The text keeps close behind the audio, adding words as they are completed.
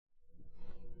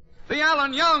The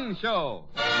Alan Young Show.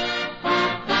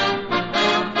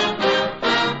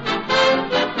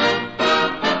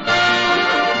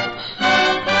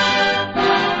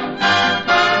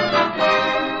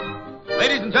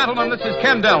 Ladies and gentlemen, this is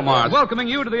Ken Delmar welcoming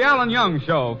you to the Alan Young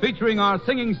Show, featuring our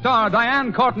singing star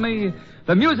Diane Courtney,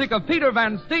 the music of Peter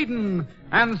Van Steeden,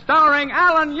 and starring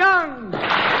Alan Young.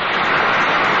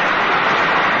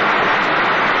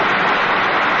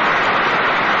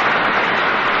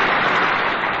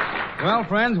 Well,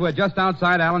 friends, we're just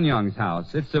outside Alan Young's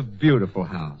house. It's a beautiful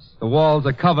house. The walls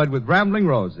are covered with rambling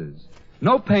roses.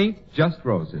 No paint, just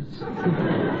roses.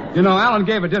 You know, Alan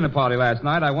gave a dinner party last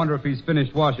night. I wonder if he's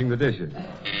finished washing the dishes.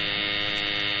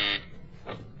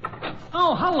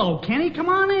 Oh, hello, Kenny. Come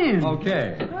on in.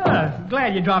 Okay.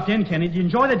 Glad you dropped in, Kenny. Did you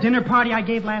enjoy the dinner party I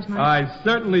gave last night? I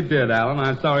certainly did, Alan.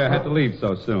 I'm sorry I had to leave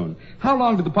so soon. How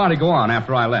long did the party go on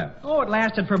after I left? Oh, it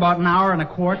lasted for about an hour and a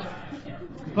quart.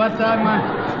 But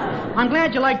I'm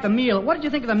glad you liked the meal. What did you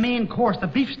think of the main course, the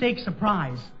beefsteak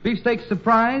surprise? Beefsteak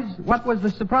surprise? What was the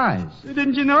surprise?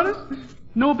 Didn't you notice?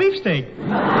 No beefsteak.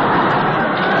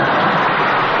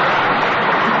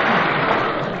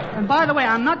 And by the way,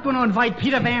 I'm not going to invite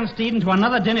Peter Van Steeden to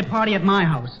another dinner party at my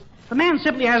house. The man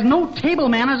simply has no table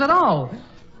manners at all.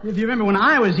 If you remember when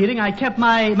I was eating, I kept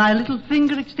my little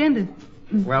finger extended.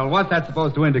 Well, what's that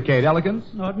supposed to indicate, elegance?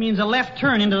 No, it means a left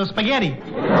turn into the spaghetti.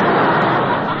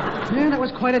 Yeah, that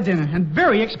was quite a dinner, and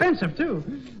very expensive, too.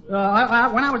 When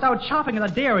I was out shopping at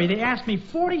the dairy, they asked me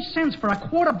 40 cents for a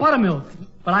quart of buttermilk,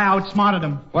 but I outsmarted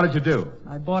them. What did you do?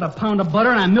 I bought a pound of butter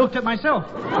and I milked it myself.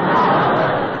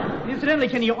 Incidentally,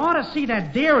 Ken, you ought to see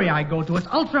that dairy I go to. It's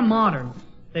ultra-modern.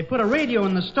 They put a radio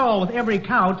in the stall with every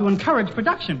cow to encourage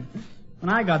production. When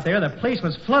I got there, the place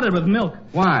was flooded with milk.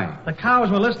 Why? The cows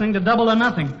were listening to Double or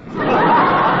Nothing.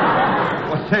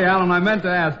 Well, say, Alan, I meant to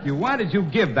ask you, why did you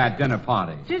give that dinner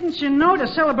party? Didn't you know, to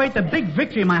celebrate the big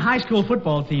victory of my high school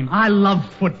football team? I love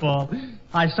football.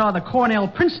 I saw the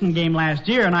Cornell-Princeton game last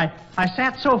year, and I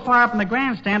sat so far up in the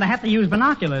grandstand I had to use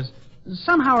binoculars.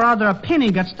 Somehow or other, a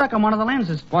penny got stuck on one of the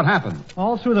lenses. What happened?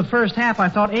 All through the first half, I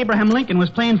thought Abraham Lincoln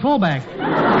was playing fullback.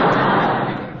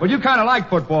 Well, you kind of like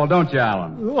football, don't you,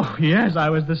 Alan? Oh, yes, I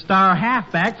was the star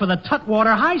halfback for the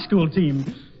Tutwater High School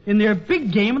team in their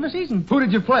big game of the season. Who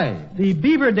did you play? The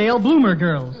Beaverdale Bloomer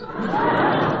Girls.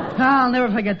 I'll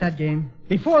never forget that game.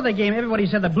 Before the game, everybody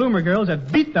said the Bloomer Girls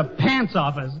had beat the pants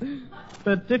off us.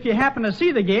 But if you happen to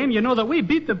see the game, you know that we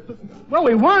beat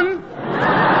we won.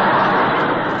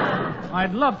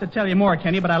 I'd love to tell you more,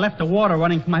 Kenny, but I left the water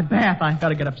running from my bath. I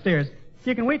gotta get upstairs.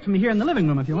 You can wait for me here in the living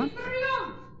room if you want. Mr.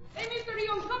 Young! Hey, Mr.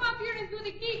 Young, come up here into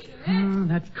the kitchen, Oh,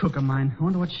 that cook of mine. I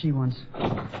wonder what she wants.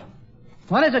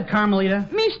 What is it, Carmelita?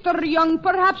 Mr. Young,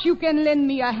 perhaps you can lend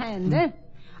me a hand, eh?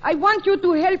 I want you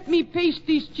to help me paste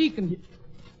this chicken.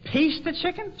 Paste the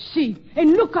chicken? See,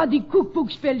 and look how the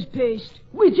cookbook spells paste.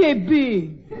 With a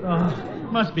B. Oh,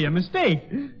 must be a mistake.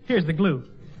 Here's the glue.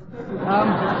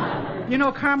 You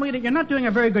know, Carmelita, you're not doing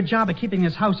a very good job of keeping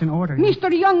this house in order.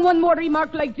 Mr. Young, one more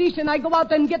remark like this, and I go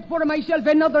out and get for myself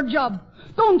another job.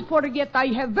 Don't forget, I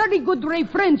have very good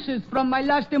references from my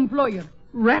last employer.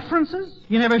 References?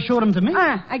 You never showed them to me.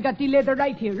 I got the letter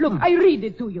right here. Look, I read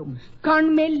it to you.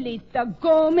 Carmelita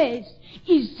Gomez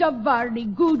is a very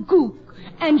good cook,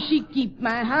 and she keep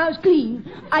my house clean.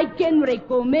 I can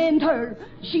recommend her.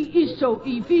 She is so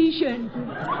efficient.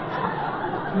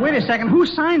 Wait a second. Who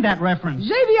signed that reference?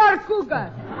 Xavier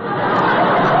Cougar.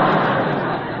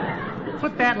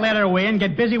 Put that letter away and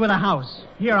get busy with the house.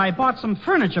 Here, I bought some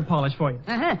furniture polish for you.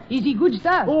 Is he good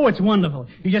stuff? Oh, it's wonderful.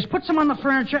 You just put some on the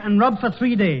furniture and rub for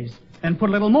 3 days. Then put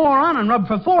a little more on and rub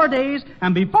for 4 days.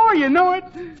 And before you know it,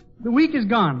 the week is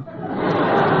gone.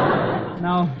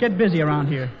 Now, get busy around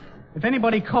here. If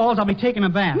anybody calls, I'll be taking a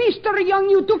bath. Mr. Young,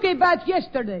 you took a bath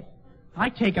yesterday. I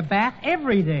take a bath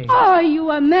every day. Oh,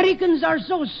 you Americans are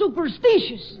so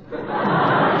superstitious.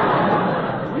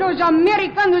 Los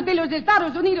americanos de los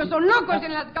Estados Unidos son locos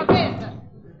en las cabezas.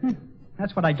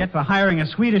 That's what I get for hiring a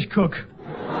Swedish cook.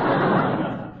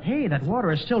 Hey, that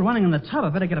water is still running in the tub. I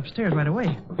better get upstairs right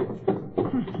away.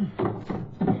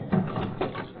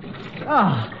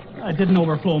 I didn't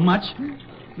overflow much.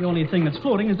 The only thing that's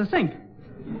floating is the sink.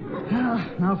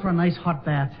 Now for a nice hot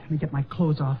bath. Let me get my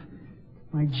clothes off.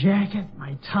 My jacket,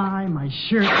 my tie, my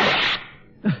shirt.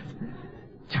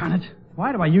 Darn it.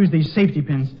 Why do I use these safety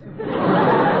pins?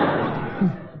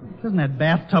 Doesn't that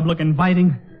bathtub look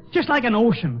inviting? Just like an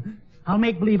ocean. I'll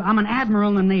make believe I'm an admiral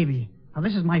in the Navy. Now,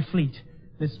 this is my fleet.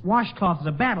 This washcloth is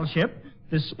a battleship.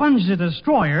 This sponge is a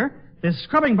destroyer. This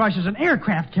scrubbing brush is an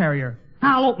aircraft carrier.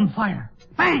 Now I'll open fire.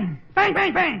 Bang! Bang,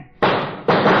 bang, bang!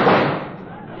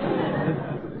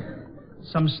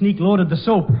 Some sneak loaded the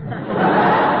soap.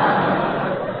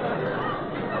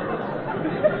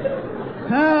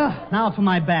 Now for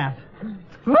my bath.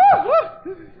 It's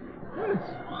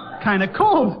kind of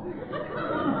cold.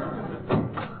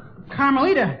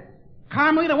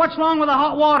 Carmelita, what's wrong with the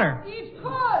hot water? It's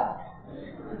cold.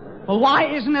 Well,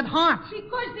 why isn't it hot?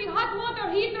 Because the hot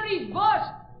water heater is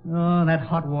bust. Oh, that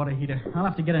hot water heater. I'll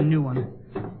have to get a new one.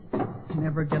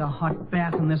 Never get a hot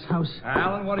bath in this house.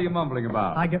 Alan, what are you mumbling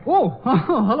about? Oh,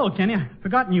 hello, Kenny. I'd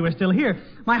forgotten you were still here.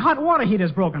 My hot water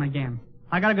heater's broken again.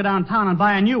 I gotta go downtown and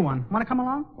buy a new one. Want to come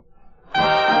along?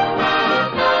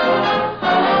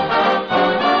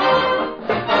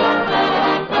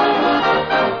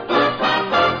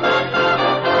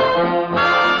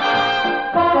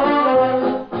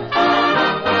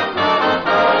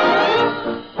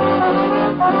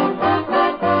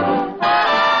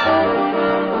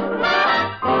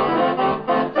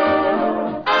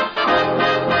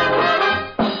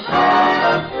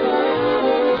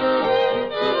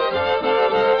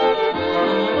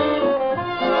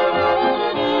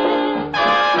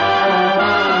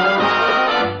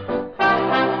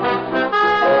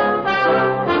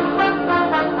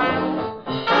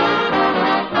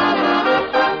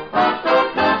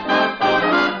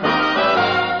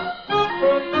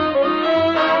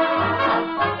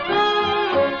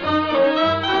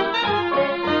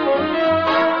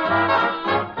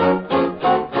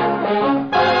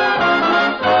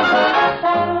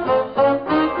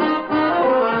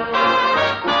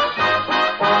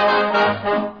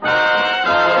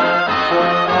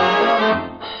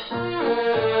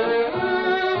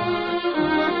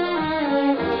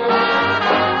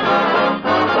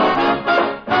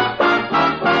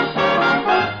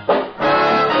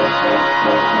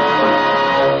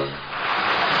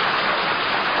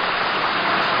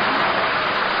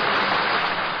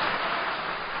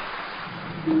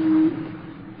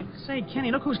 Say,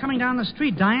 Kenny, look who's coming down the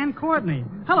street. Diane Courtney.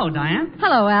 Hello, Diane.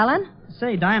 Hello, Alan.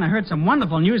 Say, Diane, I heard some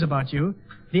wonderful news about you.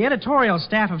 The editorial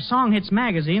staff of Song Hits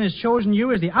magazine has chosen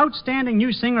you as the outstanding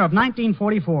new singer of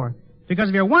 1944 because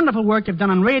of your wonderful work you've done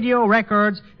on radio,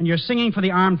 records, and your singing for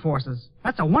the armed forces.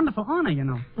 That's a wonderful honor, you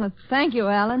know. Well, thank you,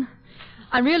 Alan.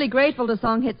 I'm really grateful to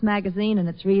Song Hits magazine and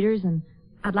its readers, and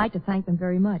I'd like to thank them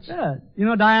very much. Yeah. You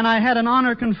know, Diane, I had an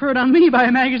honor conferred on me by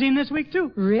a magazine this week,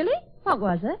 too. Really? What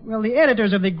was it? Well, the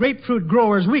editors of the Grapefruit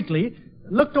Growers Weekly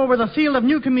looked over the field of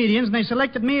new comedians, and they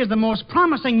selected me as the most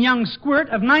promising young squirt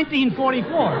of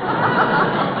 1944.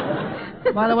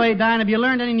 By the way, Diane, have you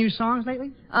learned any new songs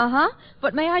lately? Uh-huh.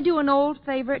 But may I do an old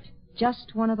favorite?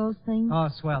 Just one of those things? Oh,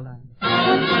 swell, Diane.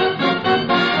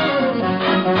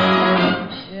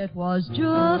 It was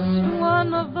just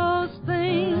one of those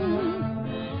things.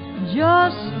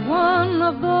 Just one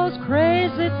of those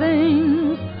crazy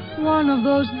things. One of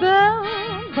those bells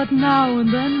that now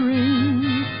and then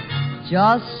rings.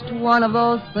 Just one of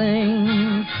those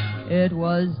things. It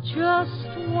was just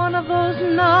one of those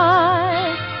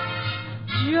nights.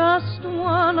 Just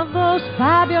one of those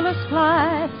fabulous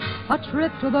flights. A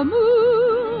trip to the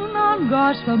moon on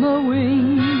gossamer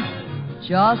wings.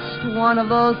 Just one of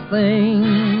those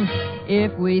things.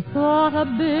 If we thought a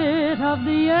bit of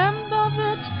the end of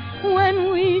it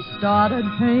when we started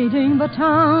painting the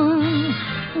town,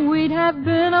 we'd have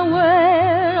been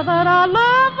aware that our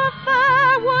love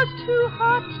affair was too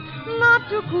hot not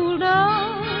to cool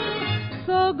down.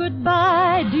 So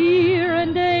goodbye, dear,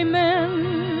 and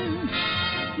amen.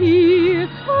 Here's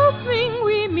hoping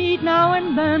we meet now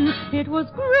and then. It was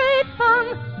great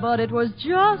fun, but it was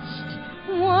just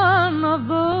one of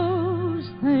those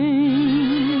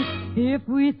things. If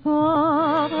we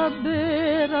thought a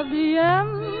bit of the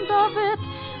end of it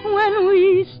when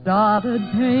we started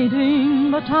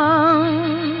painting the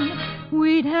town,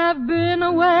 we'd have been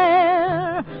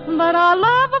aware that our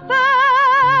love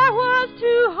affair was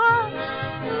too hot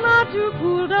not to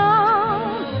cool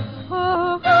down.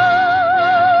 Oh,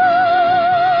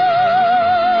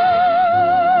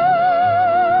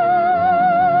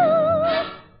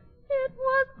 it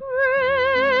was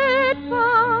great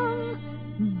fun,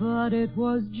 but it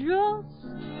was just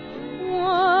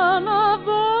one of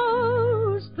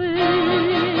those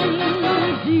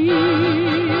things,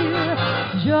 dear.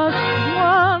 Just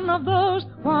one of those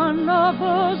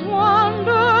wonderful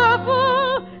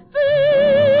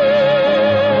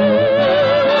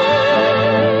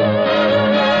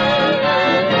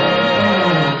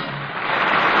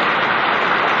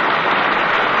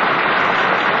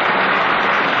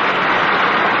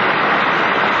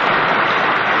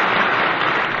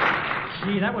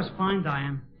Gee, that was fine,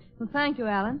 Diane. well, thank you,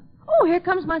 Alan. Oh, here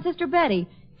comes my sister Betty.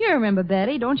 You remember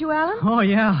Betty, don't you, Alan? Oh,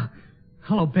 yeah.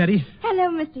 Hello, Betty. Hello,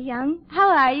 Mr. Young. How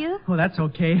are you? Oh, that's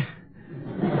okay.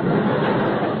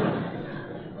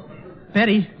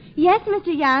 Betty, Yes,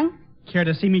 Mr. Young. care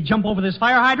to see me jump over this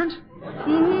fire hydrant?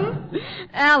 Mm-hmm.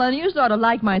 Alan, you sort of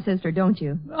like my sister, don't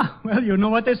you? Oh, well, you know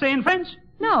what they say in French?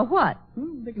 No, what?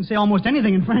 They can say almost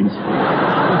anything in French.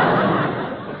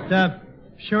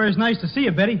 Sure is nice to see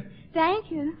you, Betty.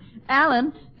 Thank you.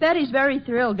 Alan, Betty's very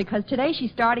thrilled because today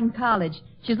she's starting college.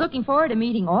 She's looking forward to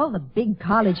meeting all the big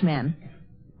college men.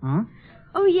 Huh?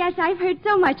 Oh, yes, I've heard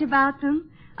so much about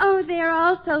them. Oh, they're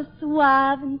all so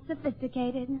suave and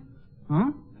sophisticated.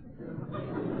 Huh?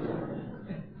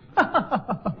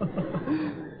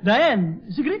 Diane,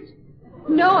 cigarette?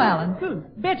 No, Alan.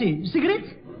 Good. Betty, cigarette?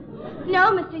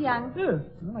 No, Mr. Young. Good.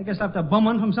 Well, I guess I have to bum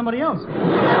one from somebody else.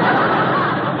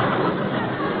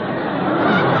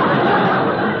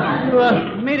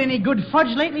 You made any good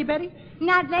fudge lately, Betty?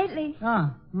 Not lately.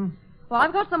 Ah. Well,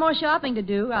 I've got some more shopping to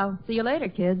do. I'll see you later,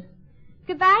 kids.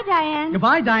 Goodbye, Diane.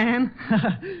 Goodbye, Diane.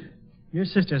 Your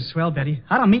sister's swell, Betty.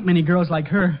 I don't meet many girls like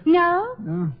her. No?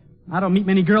 No. I don't meet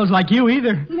many girls like you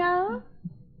either. No?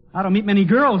 I don't meet many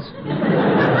girls.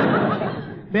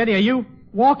 Betty, are you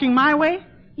walking my way?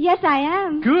 Yes, I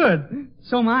am. Good.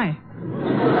 So am I.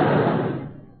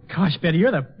 Gosh, Betty,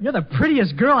 you're the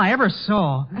prettiest girl I ever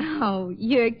saw. Oh,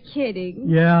 you're kidding.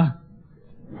 Yeah.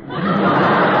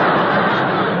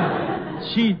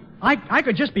 I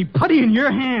could just be putty in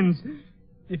your hands.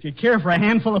 If you care for a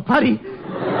handful of putty.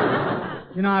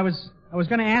 You know, I was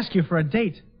going to ask you for a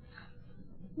date.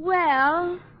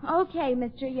 Well, okay,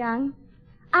 Mr. Young.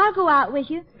 I'll go out with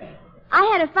you. I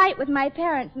had a fight with my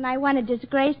parents, and I want to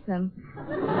disgrace them.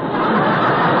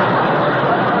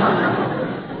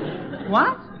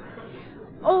 What?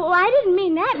 Oh, I didn't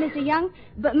mean that, Mr. Young,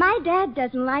 but my dad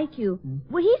doesn't like you.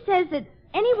 Well, he says that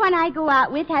anyone I go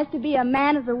out with has to be a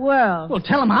man of the world. Well,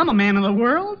 tell him I'm a man of the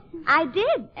world. I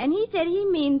did, and he said he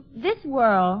means this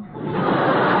world.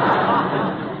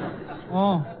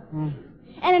 Oh.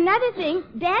 And another thing,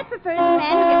 Dad prefers a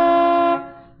man who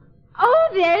gets... Oh,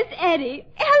 there's Eddie.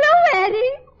 Hello,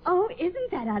 Eddie. Oh, isn't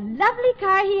that a lovely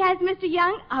car he has, Mr.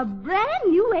 Young? A brand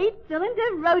new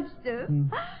 8-cylinder roadster.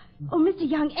 Oh, Mr.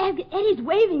 Young, Eddie's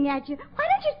waving at you. Why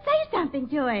don't you say something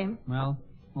to him? Well,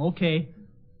 okay.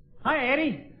 Hi,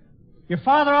 Eddie. Your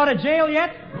father out of jail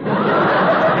yet?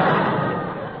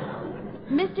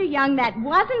 Mr. Young, that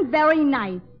wasn't very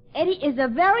nice. Eddie is a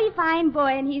very fine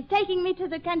boy, and he's taking me to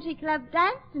the country club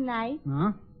dance tonight.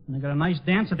 Huh? They got a nice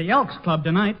dance at the Elks Club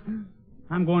tonight.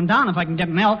 I'm going down if I can get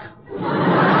an elk.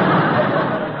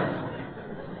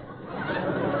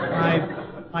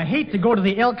 I hate to go to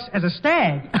the Elks as a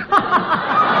stag.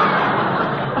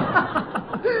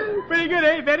 Pretty good,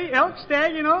 eh, Betty? Elk,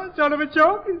 stag, you know, sort of a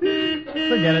joke.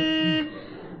 Forget it.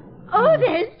 Oh,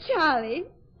 there's Charlie.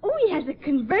 Oh, he has a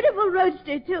convertible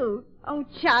roadster, too. Oh,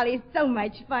 Charlie's so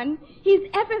much fun. He's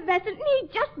effervescent, and he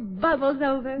just bubbles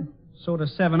over. Soda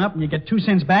 7-Up, and you get 2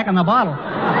 cents back on the bottle.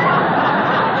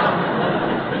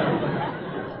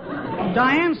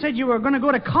 Diane said you were going to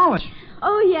go to college.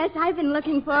 Oh, yes, I've been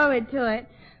looking forward to it.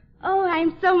 Oh,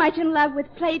 I'm so much in love with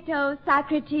Plato,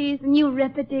 Socrates, and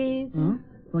Euripides. Huh?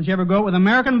 Don't you ever go out with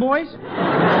American boys?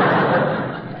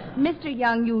 Mr.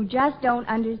 Young, you just don't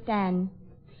understand.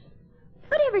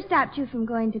 Whatever stopped you from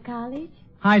going to college?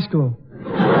 High school.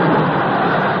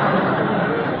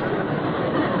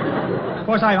 Of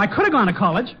course, I could have gone to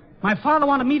college. My father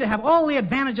wanted me to have all the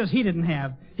advantages he didn't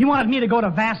have. He wanted me to go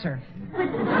to Vassar.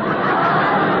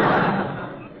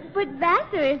 But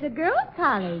Vassar is a girls'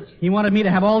 college. He wanted me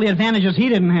to have all the advantages he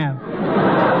didn't have.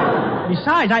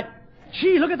 Besides,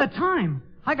 Gee, look at the time.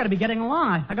 I gotta be getting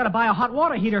along. I gotta buy a hot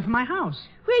water heater for my house.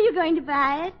 Where are you going to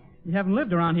buy it? You haven't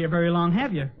lived around here very long,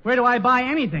 have you? Where do I buy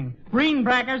anything?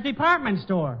 Greenbracker's department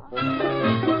store.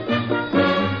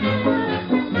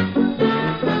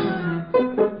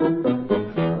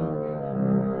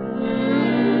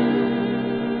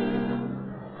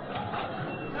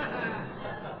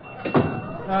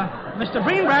 Mr.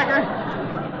 Greenbracker!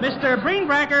 Mr.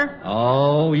 Greenbracker!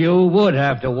 Oh, you would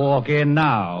have to walk in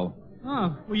now.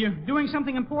 Oh, were you doing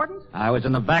something important? I was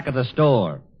in the back of the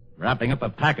store, wrapping up a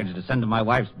package to send to my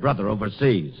wife's brother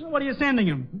overseas. What are you sending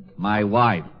him? My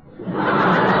wife.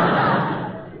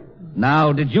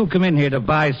 Now, did you come in here to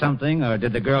buy something, or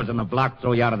did the girls on the block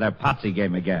throw you out of their potsy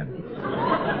game again?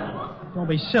 Don't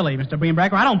be silly, Mr.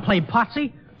 Greenbracker. I don't play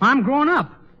potsy. I'm grown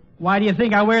up. Why do you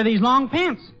think I wear these long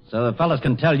pants? So the fellas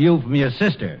can tell you from your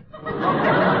sister.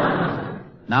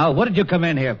 Now, what did you come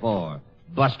in here for?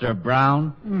 Buster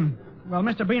Brown? Well,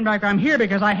 Mr. Greenbracker, I'm here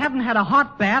because I haven't had a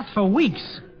hot bath for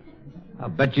weeks. I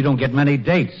bet you don't get many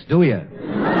dates, do you?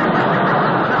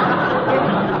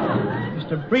 Mr.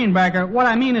 Mr. Greenbacker, what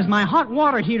I mean is my hot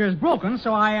water heater's broken,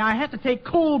 so I had to take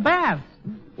cold baths.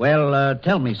 Well,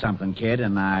 tell me something, kid,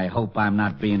 and I hope I'm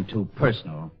not being too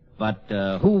personal. But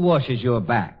who washes your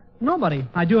back? Nobody.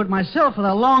 I do it myself with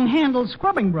a long-handled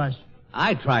scrubbing brush.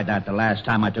 I tried that the last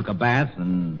time I took a bath,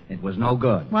 and it was no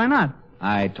good. Why not?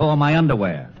 I tore my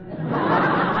underwear.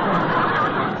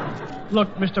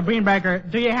 Look, Mr.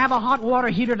 Greenbacker, do you have a hot water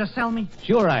heater to sell me?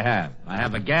 Sure I have. I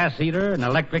have a gas heater, an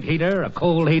electric heater, a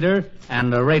coal heater,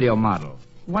 and a radio model.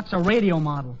 What's a radio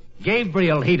model?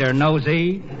 Gabriel heater,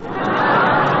 nosy.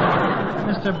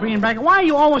 Mr. Greenbacker, why are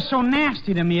you always so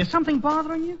nasty to me? Is something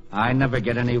bothering you? I never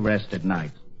get any rest at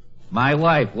night. My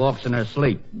wife walks in her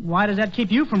sleep. Why does that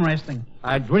keep you from resting?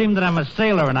 I dream that I'm a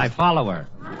sailor and I follow her.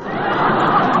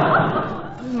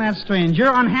 Isn't that strange?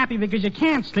 You're unhappy because you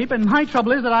can't sleep, and my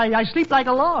trouble is that I sleep like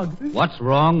a log. What's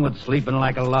wrong with sleeping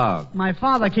like a log? My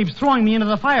father keeps throwing me into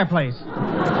the fireplace.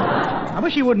 I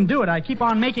wish he wouldn't do it. I keep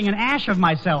on making an ash of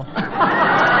myself.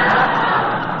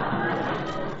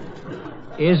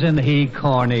 Isn't he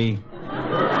corny?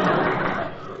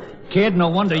 Kid, no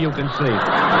wonder you can sleep.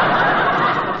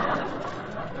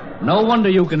 No wonder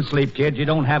you can sleep, kid. You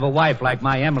don't have a wife like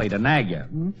my Emily to nag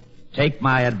you. Take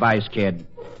my advice, kid.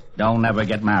 Don't ever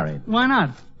get married. Why not?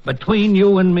 Between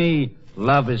you and me,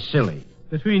 love is silly.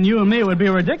 Between you and me, it would be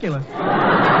ridiculous.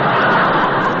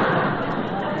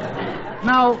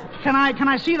 Now, can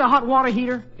I see the hot water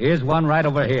heater? Here's one right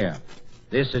over here.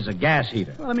 This is a gas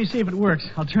heater. Well, let me see if it works.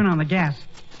 I'll turn on the gas.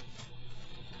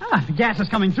 Ah, the gas is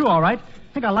coming through all right.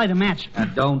 I think I'll light a match.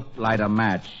 Don't light a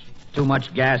match. Too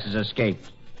much gas has escaped.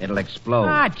 It'll explode.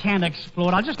 Ah, it can't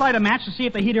explode. I'll just light a match to see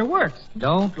if the heater works.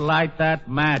 Don't light that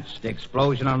match. The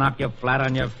explosion will knock you flat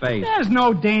on your face. There's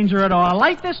no danger at all. I'll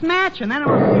light this match and then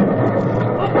it'll...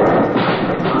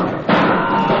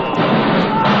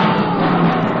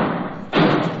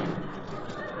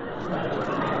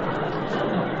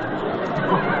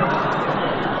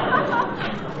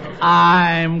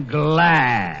 I'm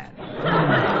glad.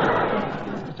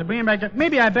 Mr. Greenback,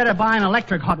 maybe I better buy an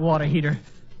electric hot water heater.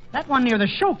 That one near the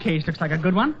showcase looks like a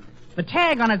good one. The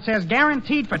tag on it says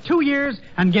guaranteed for 2 years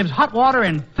and gives hot water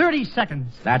in 30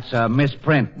 seconds. That's a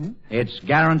misprint. It's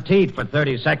guaranteed for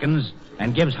 30 seconds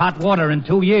and gives hot water in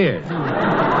 2 years.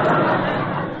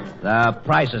 The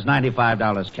price is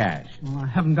 $95 cash. Well, I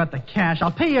haven't got the cash.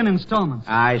 I'll pay you in installments.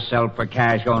 I sell for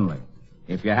cash only.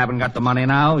 If you haven't got the money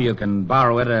now, you can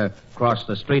borrow it across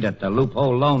the street at the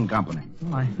Loophole Loan Company.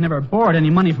 Well, I never borrowed any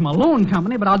money from a loan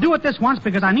company, but I'll do it this once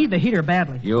because I need the heater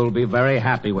badly. You'll be very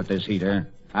happy with this heater.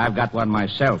 I've got one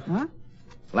myself. Huh?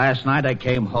 Last night I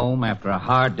came home after a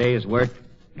hard day's work,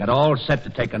 got all set to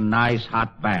take a nice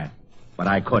hot bath, but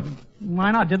I couldn't.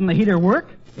 Why not? Didn't the heater work?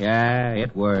 Yeah,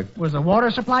 it worked. Was the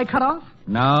water supply cut off?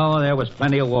 No, there was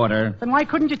plenty of water. Then why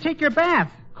couldn't you take your bath?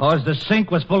 'Cause the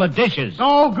sink was full of dishes.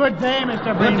 Oh, good day,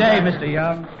 Mr. Good day, Greenback. Mr.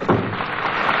 Young.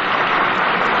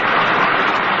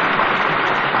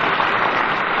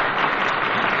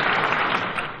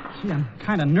 Gee, I'm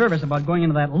kind of nervous about going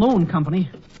into that loan company.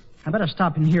 I better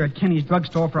stop in here at Kenny's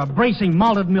drugstore for a bracing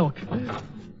malted milk.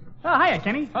 Oh, hiya,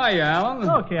 Kenny. Hi, Alan.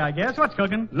 Okay, I guess. What's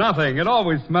cooking? Nothing. It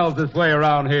always smells this way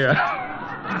around here.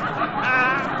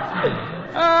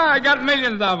 I got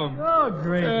millions of them. Oh,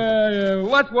 great.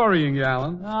 What's worrying you,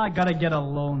 Alan? I gotta get a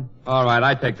loan. All right,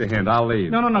 I take the hint. I'll leave.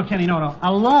 No, Kenny, no.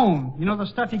 A loan. You know the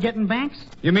stuff you get in banks?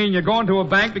 You mean you're going to a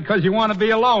bank because you want to be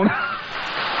alone?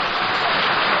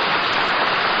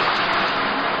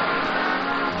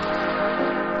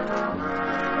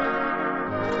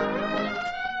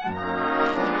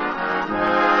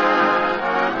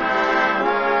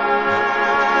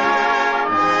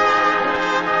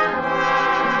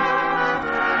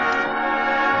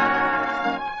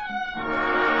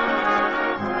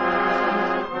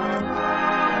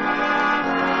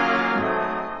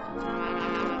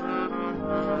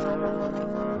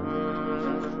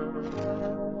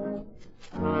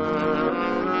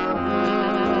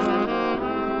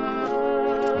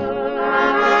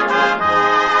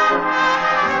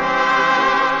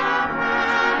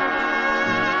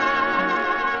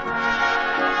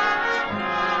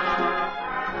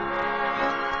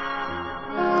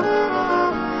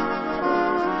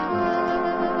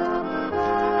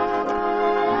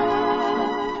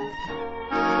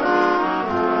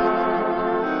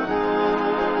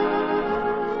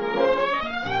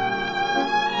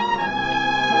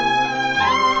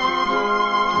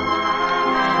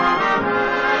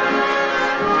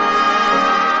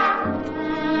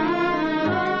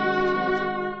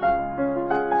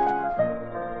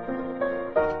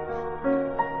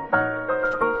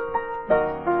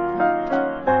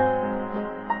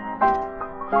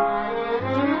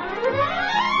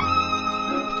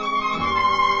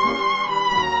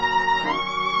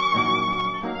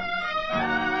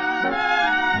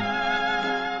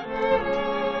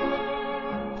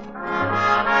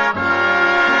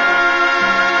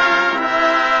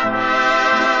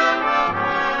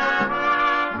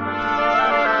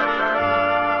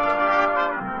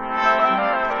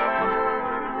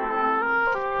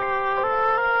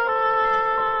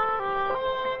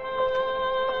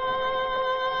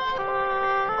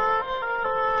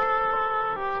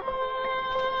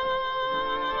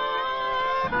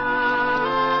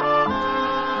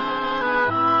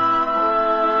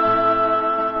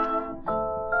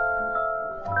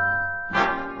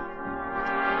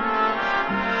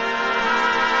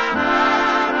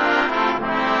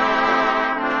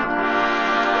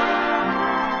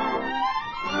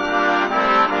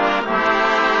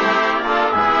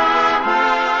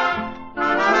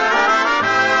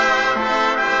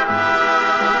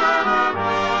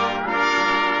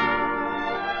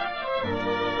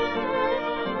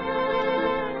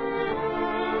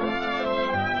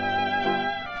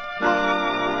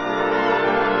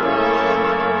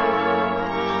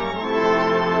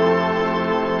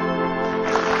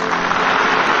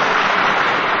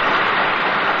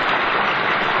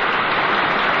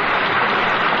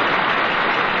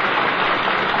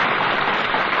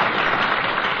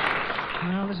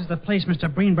 the place Mr.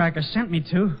 Breenbracker sent me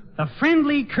to. The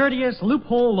Friendly, Courteous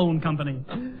Loophole Loan Company.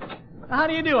 How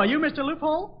do you do? Are you Mr.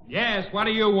 Loophole? Yes, what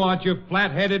do you want, you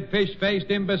flat-headed, fish-faced,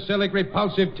 imbecilic,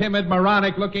 repulsive, timid,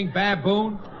 moronic-looking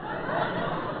baboon?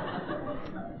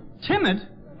 Timid?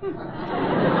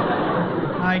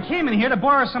 I came in here to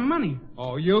borrow some money.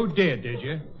 Oh, you did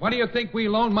you? What do you think we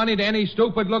loan money to any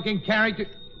stupid-looking character?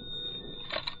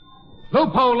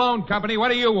 Loophole Loan Company, what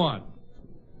do you want?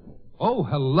 Oh,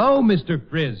 hello, Mr.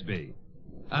 Frisbee.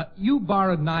 You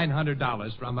borrowed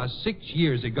 $900 from us 6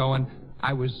 years ago, and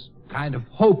I was kind of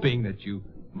hoping that you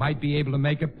might be able to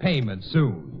make a payment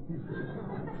soon.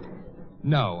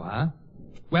 No, huh?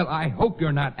 Well, I hope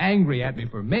you're not angry at me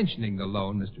for mentioning the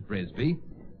loan, Mr. Frisbee.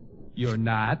 You're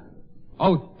not?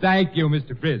 Oh, thank you,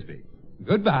 Mr. Frisbee.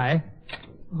 Goodbye.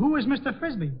 Who is Mr.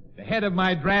 Frisbee? The head of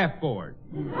my draft board.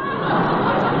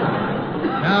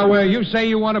 Now, you say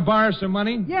you want to borrow some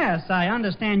money? Yes, I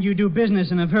understand you do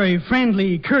business in a very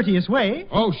friendly, courteous way.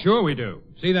 Oh, sure we do.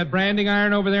 See that branding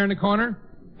iron over there in the corner?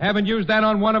 Haven't used that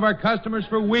on one of our customers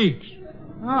for weeks.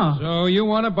 Oh. So you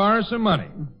want to borrow some money.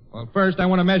 Well, first I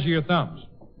want to measure your thumbs.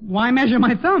 Why measure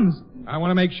my thumbs? I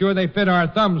want to make sure they fit our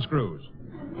thumb screws.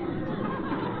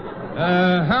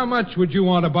 How much would you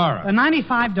want to borrow?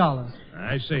 $95.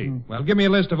 I see. Well, give me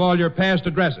a list of all your past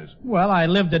addresses. Well, I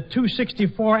lived at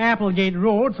 264 Applegate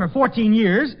Road for 14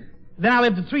 years. Then I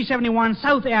lived at 371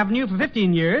 South Avenue for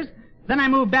 15 years. Then I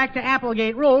moved back to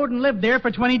Applegate Road and lived there for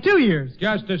 22 years.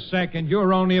 Just a second.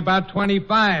 You're only about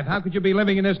 25. How could you be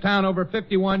living in this town over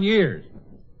 51 years?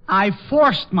 I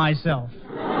forced myself.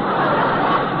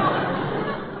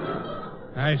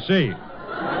 I see.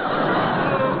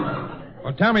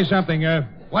 Well, tell me something.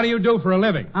 What do you do for a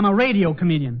living? I'm a radio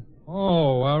comedian.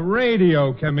 Oh, a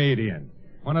radio comedian.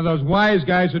 One of those wise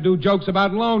guys who do jokes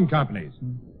about loan companies.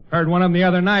 Heard one of them the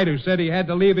other night who said he had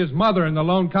to leave his mother in the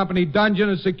loan company dungeon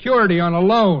as security on a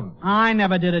loan. I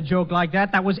never did a joke like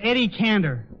that. That was Eddie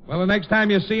Cantor. Well, the next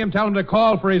time you see him, tell him to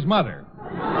call for his mother.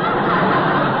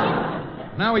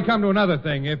 Now we come to another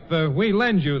thing. If we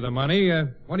lend you the money,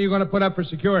 what are you going to put up for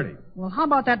security? Well, how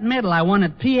about that medal I won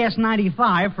at PS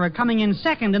 95 for coming in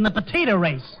second in the potato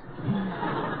race?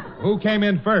 Who came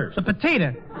in first? The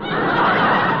potato.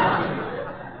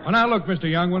 Well, now look, Mr.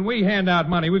 Young, when we hand out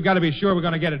money, we've got to be sure we're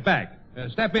going to get it back.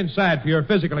 Step inside for your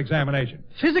physical examination.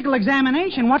 Physical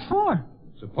examination? What for?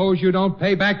 Suppose you don't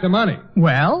pay back the money.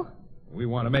 Well? We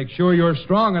want to make sure you're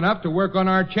strong enough to work on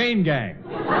our chain gang.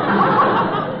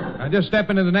 Now, just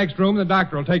step into the next room. The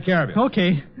doctor will take care of you.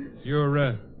 Okay.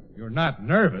 You're not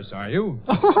nervous, are you?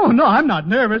 Oh, no, I'm not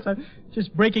nervous. I'm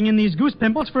just breaking in these goose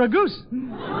pimples for a goose.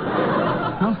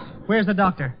 Well, where's the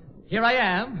doctor? Here I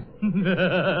am.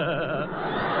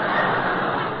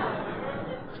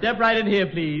 Step right in here,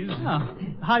 please. Oh,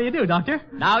 how do you do, doctor?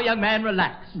 Now, young man,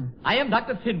 relax. I am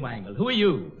Dr. Finwangle. Who are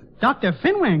you? Dr.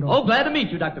 Finwangle? Oh, glad to meet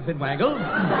you, Dr. Finwangle.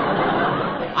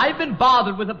 I've been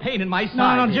bothered with a pain in my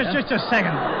side. No, just a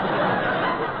second.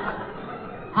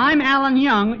 I'm Alan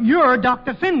Young. You're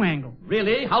Dr. Finwangle.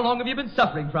 Really? How long have you been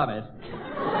suffering from it?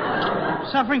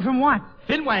 Suffering from what?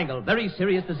 Finwangle, very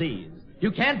serious disease.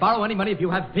 You can't borrow any money if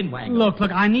you have Finwangle. Look,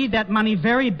 I need that money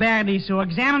very badly, so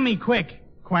examine me quick,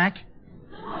 quack.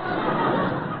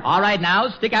 All right, now,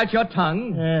 stick out your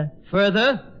tongue.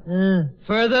 Further.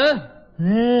 Further.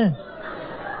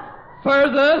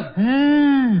 Further.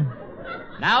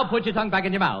 Now put your tongue back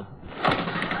in your mouth.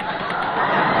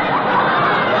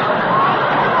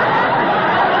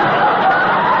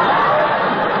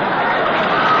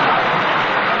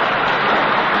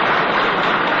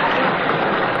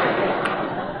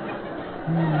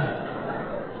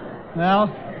 Well,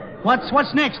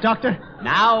 what's next, doctor?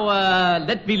 Now,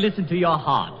 let me listen to your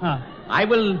heart. I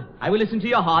will listen to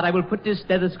your heart. I will put this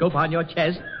stethoscope on your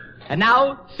chest. And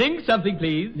now, sing something,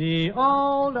 please. The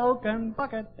old oaken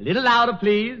bucket. A little louder,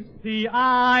 please. The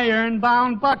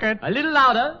iron-bound bucket. A little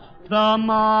louder. The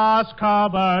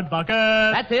moss-covered bucket.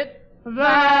 That's it.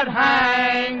 That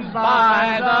hangs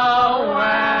by the well.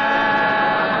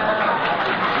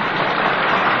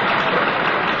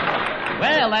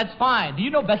 Well, that's fine. Do you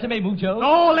know Besame Mucho?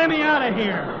 Oh, let me out of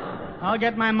here. I'll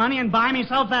get my money and buy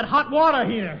myself that hot water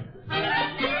heater.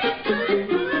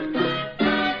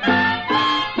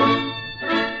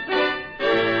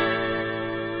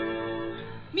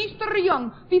 Mr.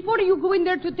 Young, before you go in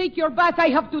there to take your bath, I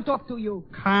have to talk to you.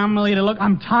 Carmelita, look,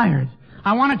 I'm tired.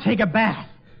 I want to take a bath.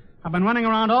 I've been running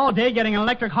around all day getting an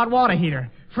electric hot water heater.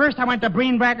 First, I went to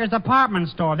Breenbracker's department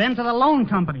store, then to the loan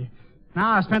company.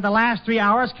 Now, I've spent the last 3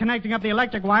 hours connecting up the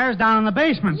electric wires down in the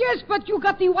basement. Yes, but you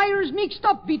got the wires mixed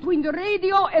up between the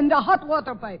radio and the hot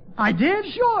water pipe. I did?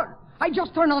 Sure. I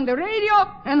just turn on the radio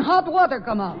and hot water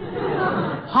come out.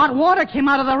 Hot water came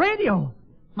out of the radio.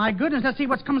 My goodness, let's see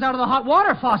what comes out of the hot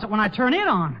water faucet when I turn it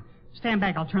on. Stand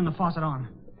back, I'll turn the faucet on.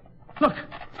 Look,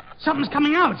 something's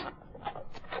coming out.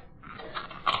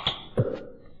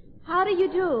 How do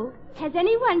you do? Has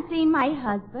anyone seen my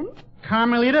husband?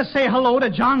 Carmelita, say hello to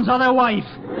John's other wife.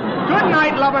 Good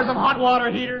night, lovers of hot water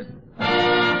heaters.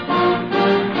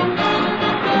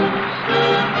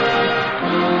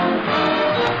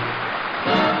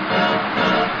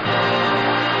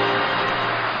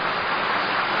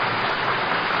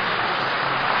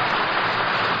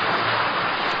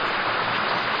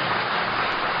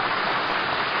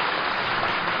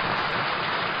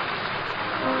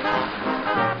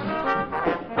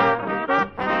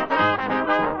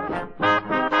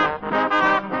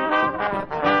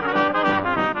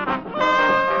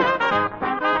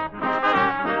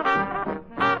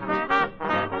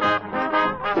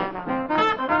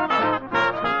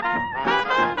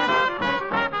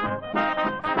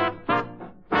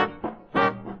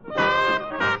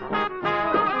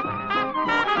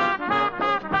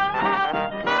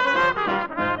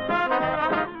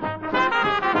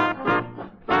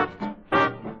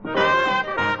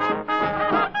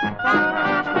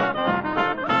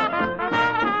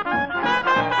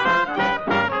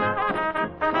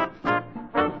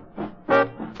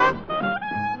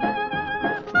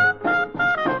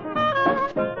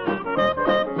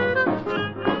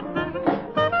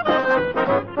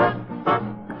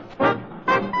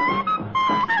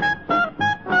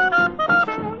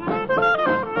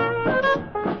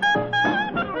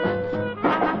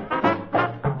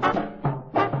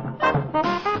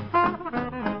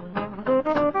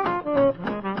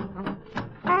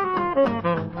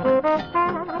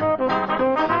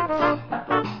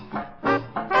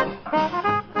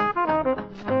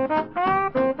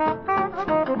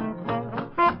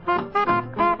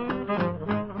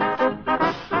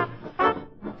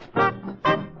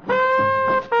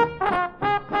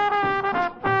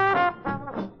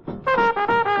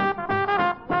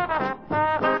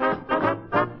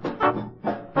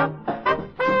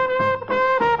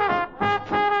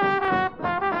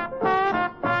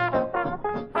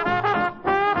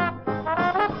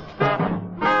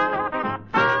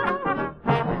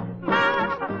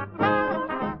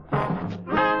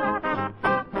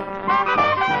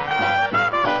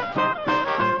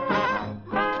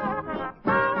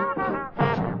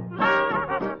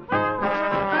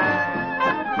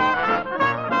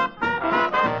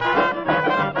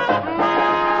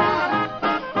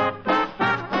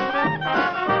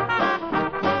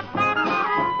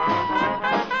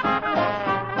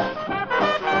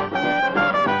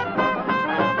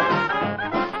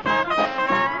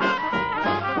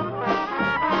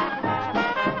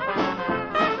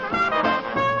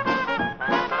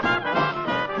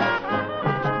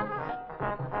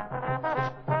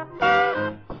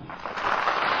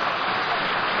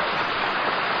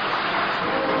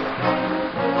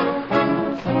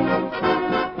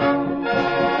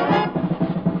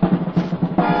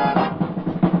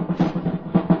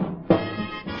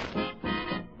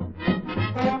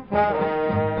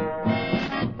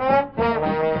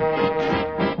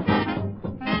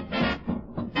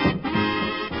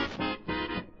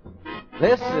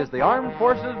 This is the Armed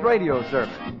Forces Radio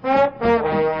Service.